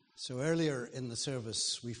So earlier in the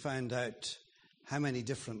service, we found out how many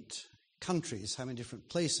different countries, how many different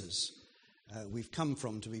places we've come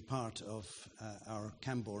from to be part of our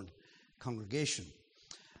Camborne congregation.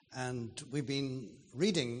 And we've been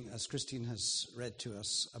reading, as Christine has read to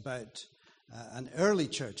us, about an early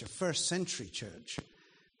church, a first century church,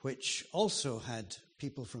 which also had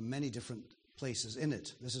people from many different places in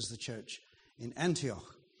it. This is the church in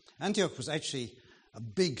Antioch. Antioch was actually a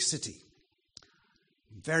big city,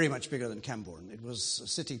 very much bigger than Camborne. It was a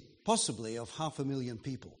city possibly of 500,000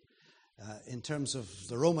 people. In terms of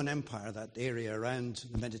the Roman Empire, that area around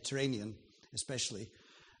the Mediterranean especially,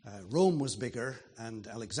 Rome was bigger and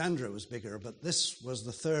Alexandria was bigger, but this was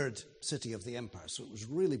the third city of the empire, so it was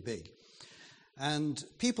really big. And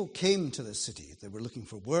people came to this city. They were looking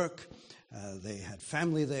for work. They had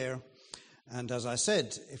family there. And as I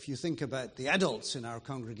said, if you think about the adults in our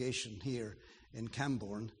congregation here in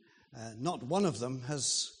Camborne, not one of them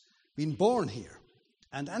has been born here.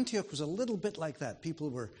 And Antioch was a little bit like that. People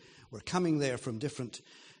were coming there from different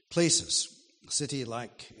places. A city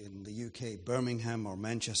like in the UK, Birmingham or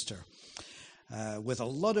Manchester, with a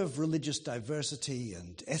lot of religious diversity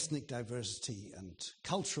and ethnic diversity and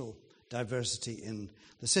cultural diversity in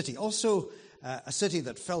the city. Also, a city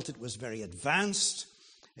that felt it was very advanced.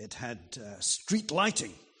 It had street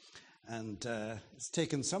lighting. And it's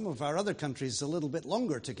taken some of our other countries a little bit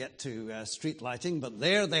longer to get to street lighting, but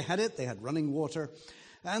there they had it. They had running water,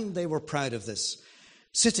 and they were proud of this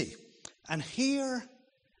city. And here,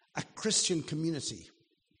 a Christian community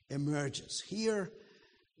emerges. Here,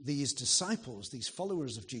 these disciples, these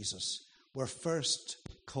followers of Jesus, were first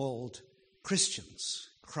called Christians,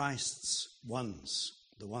 Christ's ones,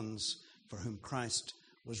 the ones for whom Christ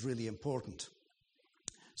was really important.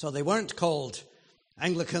 So they weren't called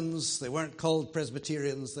Anglicans, they weren't called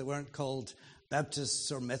Presbyterians, they weren't called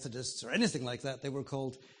Baptists or Methodists or anything like that. They were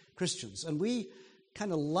called Christians. And we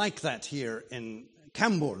kind of like that here in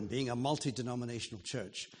Camborne, being a multi-denominational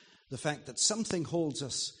church, the fact that something holds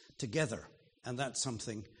us together, and that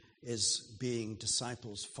something is being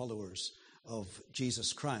disciples, followers of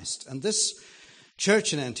Jesus Christ. And this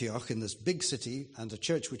church in Antioch, in this big city, and a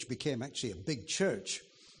church which became actually a big church,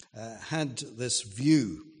 had this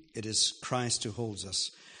view. It is Christ who holds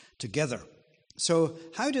us together. So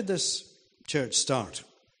how did this church start?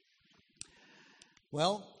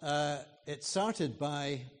 Well, it started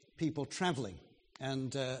by people traveling.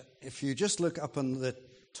 And if you just look up on the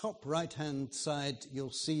top right-hand side,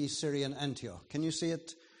 you'll see Syrian Antioch. Can you see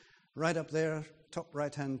it right up there, top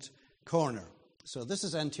right-hand corner? So this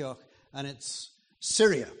is Antioch, and it's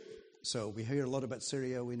Syria. So we hear a lot about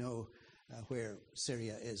Syria. We know where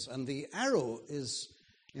Syria is. And the arrow is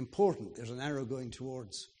important. There's an arrow going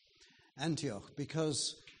towards Antioch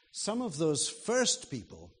because some of those first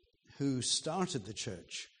people who started the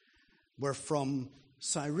church were from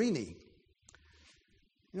Cyrene.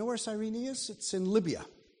 You know where Cyrene is? It's in Libya.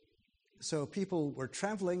 So people were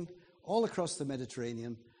traveling all across the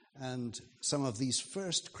Mediterranean, and some of these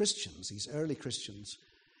first Christians, these early Christians,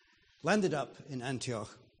 landed up in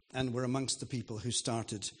Antioch and were amongst the people who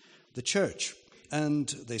started the church. And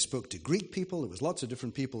they spoke to Greek people. There was lots of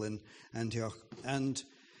different people in Antioch. And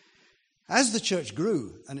as the church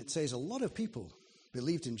grew, and it says a lot of people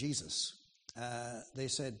believed in Jesus, they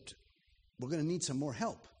said, we're going to need some more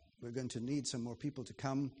help. We're going to need some more people to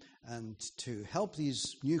come and to help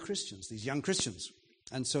these new Christians, these young Christians.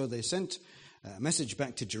 And so they sent a message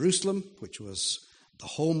back to Jerusalem, which was the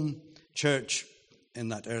home church in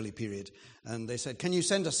that early period. And they said, can you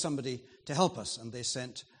send us somebody to help us? And they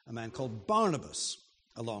sent a man called Barnabas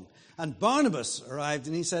along. And Barnabas arrived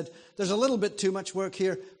and he said, there's a little bit too much work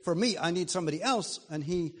here for me. I need somebody else. And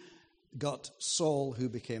he got Saul, who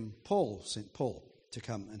became Paul, St. Paul, to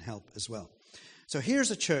come and help as well. So here's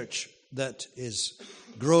a church that is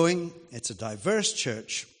growing. It's a diverse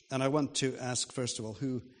church. And I want to ask, first of all,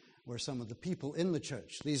 who were some of the people in the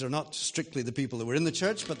church? These are not strictly the people that were in the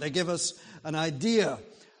church, but they give us an idea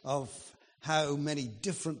of how many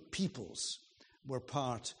different peoples were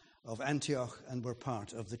part of Antioch and were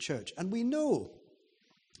part of the church. And we know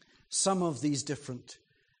some of these different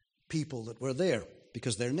people that were there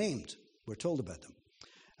because they're named. We're told about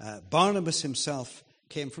them. Barnabas himself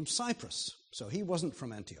came from Cyprus. So he wasn't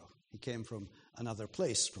from Antioch. He came from another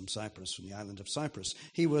place, from Cyprus, from the island of Cyprus.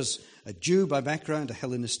 He was a Jew by background, a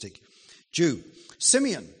Hellenistic Jew.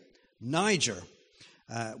 Simeon, Niger,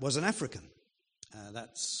 was an African.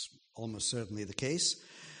 That's almost certainly the case.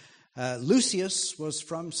 Lucius was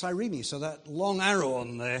from Cyrene, so that long arrow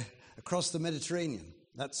on there across the Mediterranean.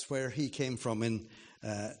 That's where he came from in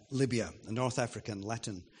Libya, the North African,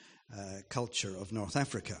 Latin culture of North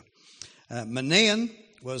Africa. Manaen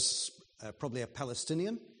was probably a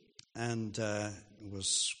Palestinian and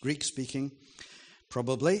was Greek-speaking,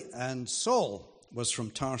 probably. And Saul was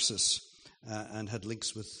from Tarsus and had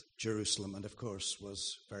links with Jerusalem and, of course,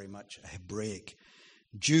 was very much a Hebraic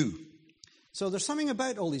Jew. So there's something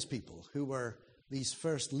about all these people who were these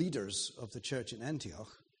first leaders of the church in Antioch.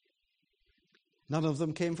 None of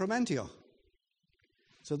them came from Antioch.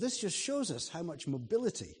 So this just shows us how much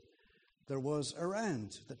mobility there was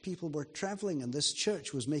around, that people were traveling and this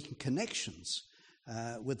church was making connections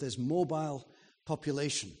with this mobile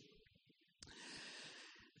population.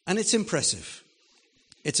 And it's impressive.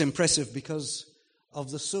 It's impressive because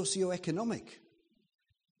of the socioeconomic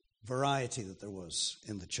variety that there was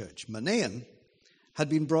in the church. Manaen had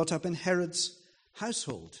been brought up in Herod's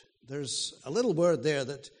household. There's a little word there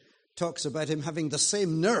that talks about him having the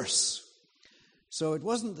same nurse. So it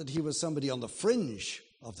wasn't that he was somebody on the fringe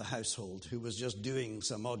of the household who was just doing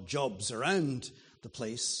some odd jobs around the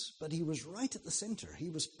place, but he was right at the center.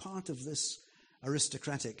 He was part of this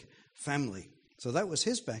aristocratic family. So that was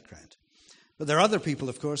his background. But there are other people,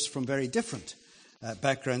 of course, from very different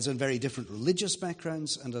backgrounds and very different religious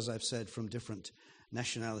backgrounds, and as I've said, from different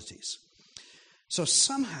nationalities. So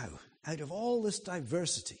somehow, out of all this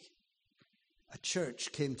diversity, a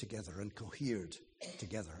church came together and cohered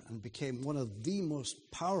together and became one of the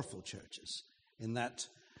most powerful churches in that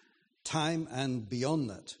time and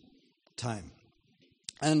beyond that time.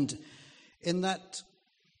 And in that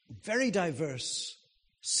very diverse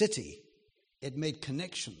city, it made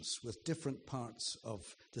connections with different parts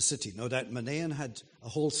of the city. No doubt Manaen had a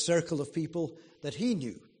whole circle of people that he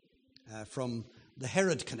knew from the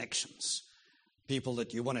Herod connections, people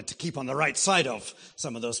that you wanted to keep on the right side of,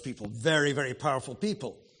 some of those people, very, very powerful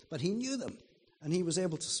people. But he knew them, and he was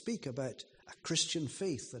able to speak about a Christian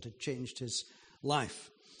faith that had changed his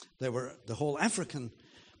life. There were the whole African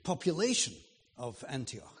population of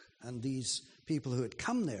Antioch, and these people who had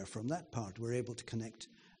come there from that part were able to connect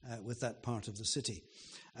with that part of the city.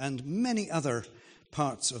 And many other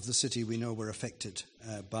parts of the city we know were affected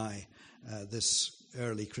by this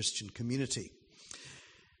early Christian community.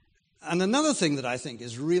 And another thing that I think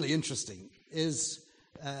is really interesting is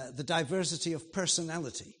the diversity of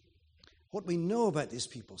personality. What we know about these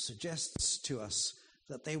people suggests to us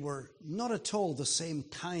that they were not at all the same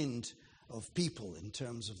kind of people in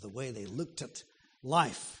terms of the way they looked at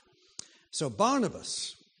life. So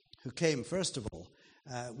Barnabas, who came first of all,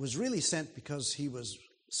 was really sent because he was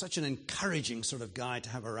such an encouraging sort of guy to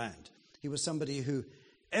have around. He was somebody who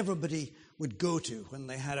everybody would go to when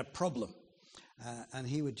they had a problem, and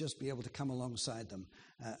he would just be able to come alongside them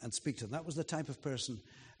and speak to them. That was the type of person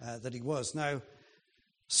that he was. Now,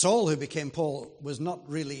 Saul, who became Paul, was not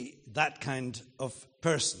really that kind of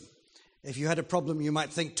person. If you had a problem, you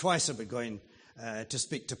might think twice about going to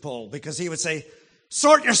speak to Paul, because he would say,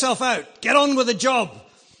 "Sort yourself out, get on with the job.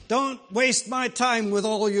 Don't waste my time with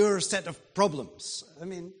all your set of problems." I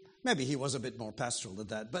mean, maybe he was a bit more pastoral than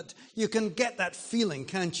that, but you can get that feeling,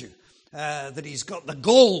 can't you? That he's got the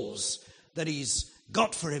goals that he's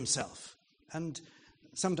got for himself. And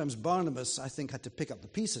sometimes Barnabas, I think, had to pick up the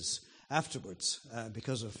pieces afterwards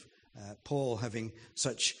because of Paul having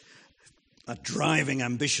such a driving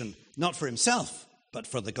ambition, not for himself, but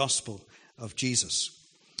for the gospel of Jesus.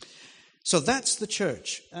 So that's the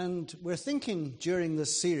church, and we're thinking during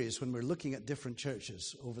this series, when we're looking at different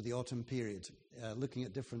churches over the autumn period, looking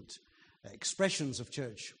at different expressions of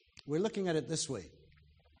church, we're looking at it this way.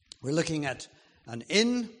 We're looking at an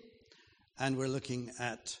in, and we're looking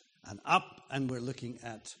at an up, and we're looking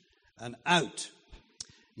at an out.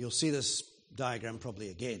 You'll see this diagram probably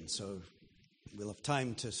again, so we'll have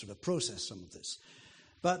time to sort of process some of this.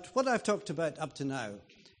 But what I've talked about up to now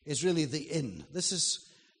is really the in. This is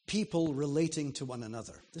people relating to one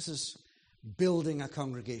another. This is building a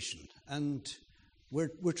congregation. And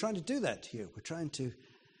we're trying to do that here. We're trying to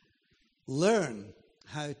learn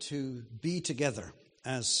how to be together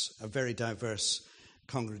as a very diverse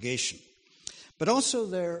congregation. But also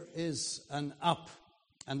there is an up.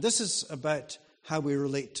 And this is about how we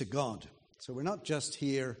relate to God. So we're not just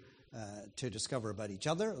here to discover about each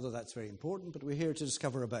other, although that's very important, but we're here to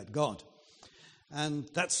discover about God. And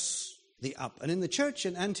that's the up. And in the church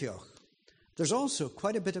in Antioch, there's also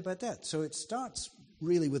quite a bit about that. So it starts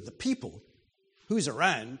really with the people, who's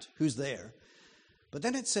around, who's there. But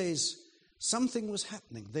then it says something was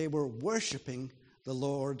happening. They were worshipping the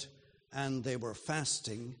Lord, and they were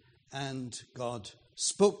fasting, and God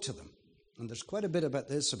spoke to them. And there's quite a bit about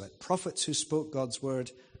this, about prophets who spoke God's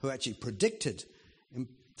word, who actually predicted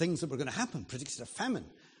things that were going to happen, predicted a famine.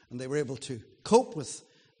 And they were able to cope with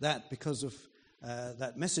that because of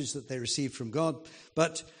that message that they received from God.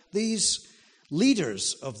 But these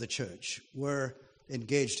leaders of the church were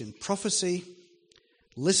engaged in prophecy,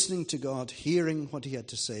 listening to God, hearing what he had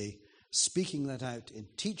to say, speaking that out, in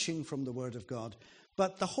teaching from the Word of God.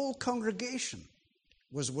 But the whole congregation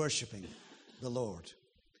was worshipping the Lord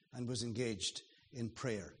and was engaged in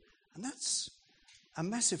prayer. And that's a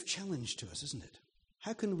massive challenge to us, isn't it?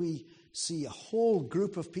 How can we see a whole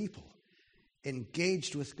group of people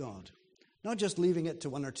engaged with God? Not just leaving it to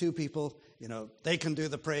one or two people, they can do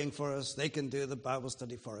the praying for us, they can do the Bible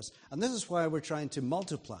study for us. And this is why we're trying to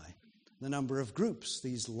multiply the number of groups,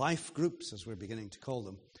 these life groups, as we're beginning to call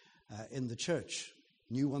them, in the church.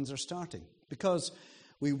 New ones are starting. Because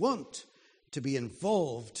we want to be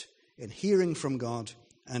involved in hearing from God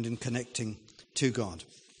and in connecting to God.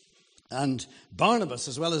 And Barnabas,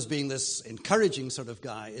 as well as being this encouraging sort of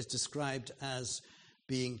guy, is described as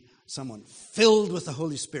being someone filled with the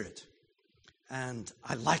Holy Spirit. And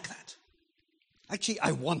I like that. Actually,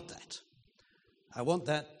 I want that. I want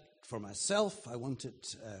that for myself. I want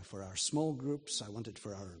it for our small groups. I want it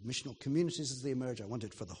for our missional communities as they emerge. I want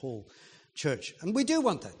it for the whole church. And we do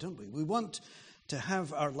want that, don't we? We want to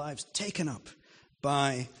have our lives taken up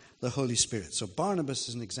by the Holy Spirit. So Barnabas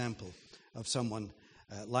is an example of someone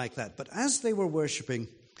like that. But as they were worshipping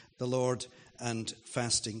the Lord and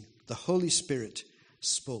fasting, the Holy Spirit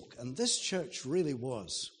spoke. And this church really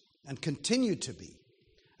was, and continued to be,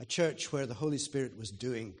 a church where the Holy Spirit was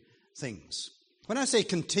doing things. When I say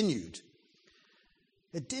continued,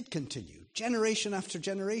 it did continue, generation after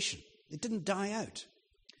generation. It didn't die out.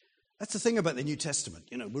 That's the thing about the New Testament.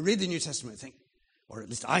 We read the New Testament and think, or at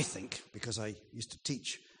least I think, because I used to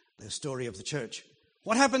teach the story of the church,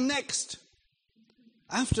 what happened next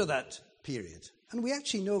after that period? And we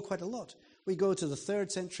actually know quite a lot. We go to the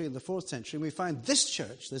 3rd century and the 4th century, and we find this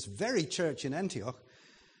church, this very church in Antioch,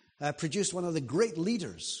 produced one of the great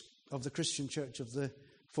leaders of the Christian church of the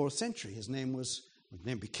 4th century. His name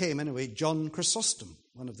became anyway, John Chrysostom,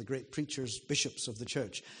 one of the great preachers, bishops of the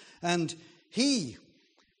church. And he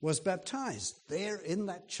was baptized there in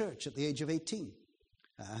that church at the age of 18.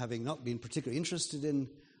 Having not been particularly interested in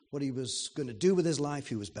what he was going to do with his life,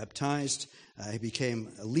 he was baptized. He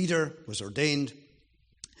became a leader, was ordained,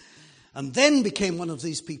 and then became one of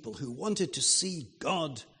these people who wanted to see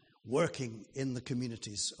God working in the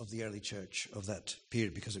communities of the early church of that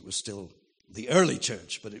period, because it was still the early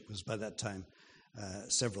church, but it was by that time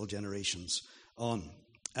several generations on.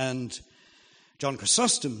 And John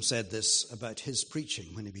Chrysostom said this about his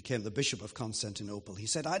preaching when he became the Bishop of Constantinople. He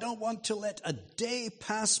said, "I don't want to let a day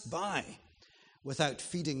pass by without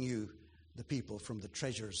feeding you, the people, from the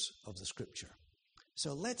treasures of the Scripture."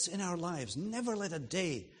 So let's, in our lives, never let a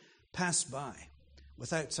day pass by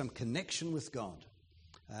without some connection with God,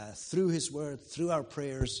 through his word, through our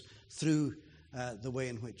prayers, through the way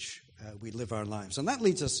in which we live our lives. And that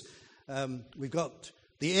leads us, we've got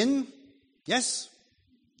the in, yes.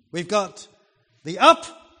 We've got the up,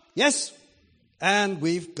 yes. And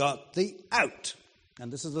we've got the out.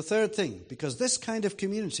 And this is the third thing, because this kind of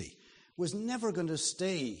community was never going to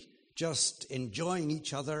stay just enjoying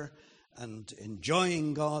each other and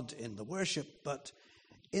enjoying God in the worship, but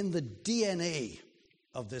in the DNA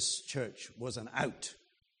of this church was an out,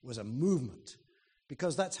 was a movement,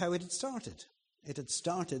 because that's how it had started. It had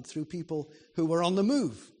started through people who were on the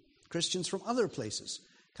move, Christians from other places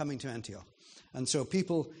coming to Antioch. And so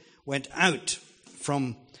people went out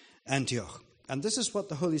from Antioch. And this is what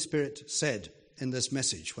the Holy Spirit said in this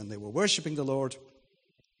message when they were worshipping the Lord.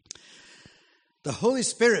 The Holy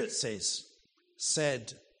Spirit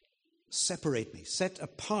said, "Separate me, set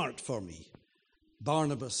apart for me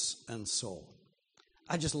Barnabas and Saul."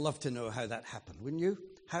 I'd just love to know how that happened, wouldn't you?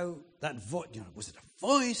 How that voice, was it a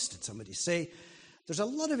voice? Did somebody say? There's a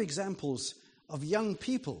lot of examples of young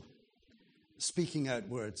people speaking out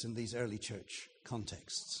words in these early church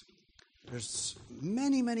contexts. There's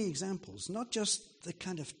many, many examples, not just the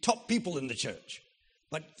kind of top people in the church,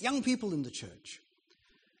 but young people in the church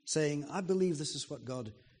saying, "I believe this is what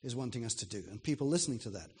God is wanting us to do," and people listening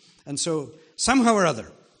to that. And so somehow or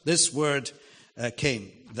other, this word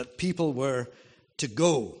came, that people were to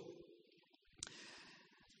go.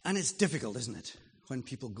 And it's difficult, isn't it, when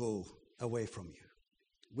people go away from you?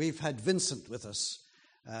 We've had Vincent with us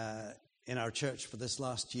in our church for this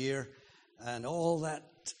last year, and all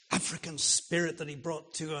that African spirit that he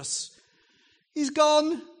brought to us, he's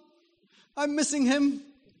gone. I'm missing him.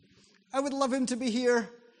 I would love him to be here,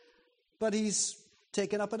 but he's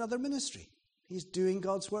taken up another ministry. He's doing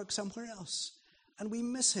God's work somewhere else, and we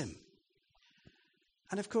miss him.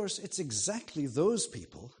 And of course, it's exactly those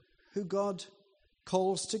people who God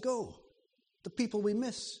calls to go, the people we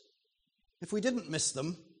miss. If we didn't miss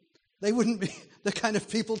them, they wouldn't be the kind of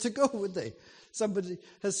people to go, would they? Somebody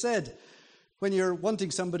has said, when you're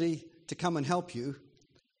wanting somebody to come and help you,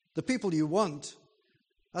 the people you want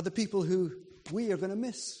are the people who we are going to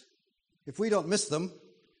miss. If we don't miss them,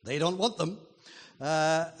 they don't want them.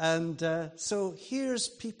 So here's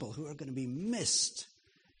people who are going to be missed,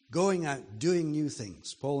 going out, doing new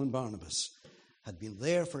things. Paul and Barnabas had been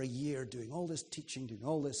there for a year, doing all this teaching, doing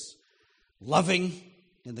all this loving,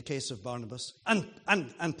 in the case of Barnabas,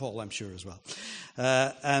 and Paul, I'm sure, as well.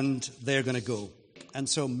 And they're going to go. And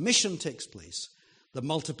so mission takes place. The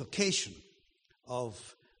multiplication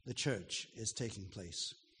of the church is taking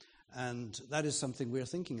place. And that is something we're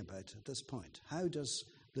thinking about at this point. How does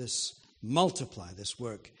this multiply, this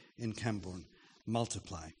work in Camborne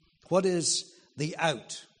multiply? What is the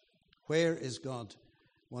out? Where is God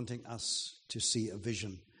wanting us to see a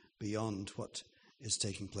vision beyond what is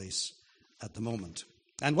taking place at the moment?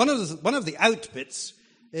 And one of the out bits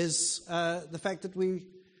is the fact that we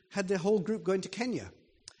had the whole group going to Kenya.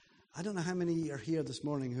 I don't know how many are here this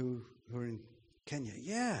morning who are in Kenya.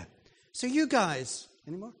 Yeah. So you guys,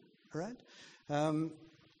 any more around?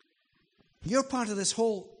 You're part of this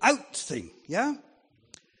whole out thing, yeah?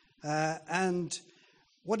 And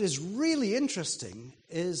what is really interesting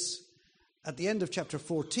is at the end of chapter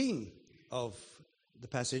 14 of the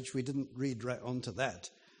passage, we didn't read right on to that,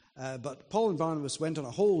 but Paul and Barnabas went on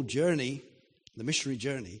a whole journey, the missionary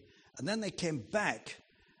journey, and then they came back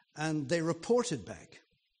and they reported back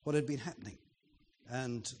what had been happening.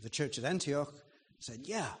 And the church at Antioch said,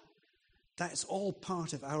 yeah, that's all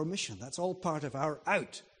part of our mission. That's all part of our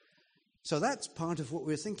out. So that's part of what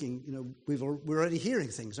we're thinking. You know, we're already hearing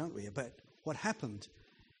things, aren't we, about what happened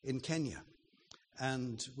in Kenya.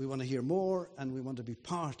 And we want to hear more, and we want to be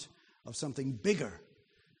part of something bigger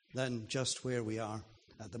than just where we are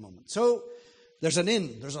at the moment. So there's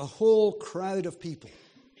there's a whole crowd of people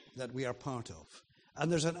that we are part of.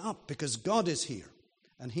 And there's an up because God is here,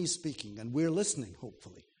 and he's speaking, and we're listening,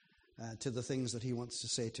 hopefully, to the things that he wants to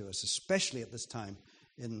say to us, especially at this time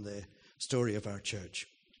in the story of our church.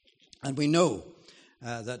 And we know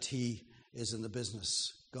that he is in the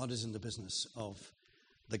business, God is in the business of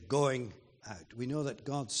the going out. We know that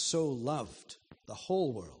God so loved the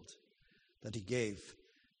whole world that he gave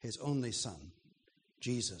his only Son,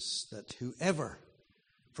 Jesus, that whoever,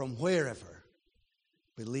 from wherever,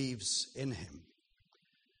 believes in him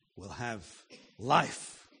will have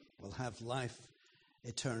life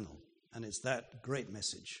eternal. And it's that great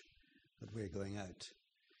message that we're going out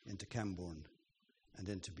into Camborne and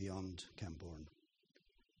into beyond Camborne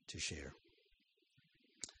to share.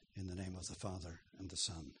 In the name of the Father, and the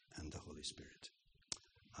Son, and the Holy Spirit.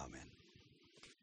 Amen.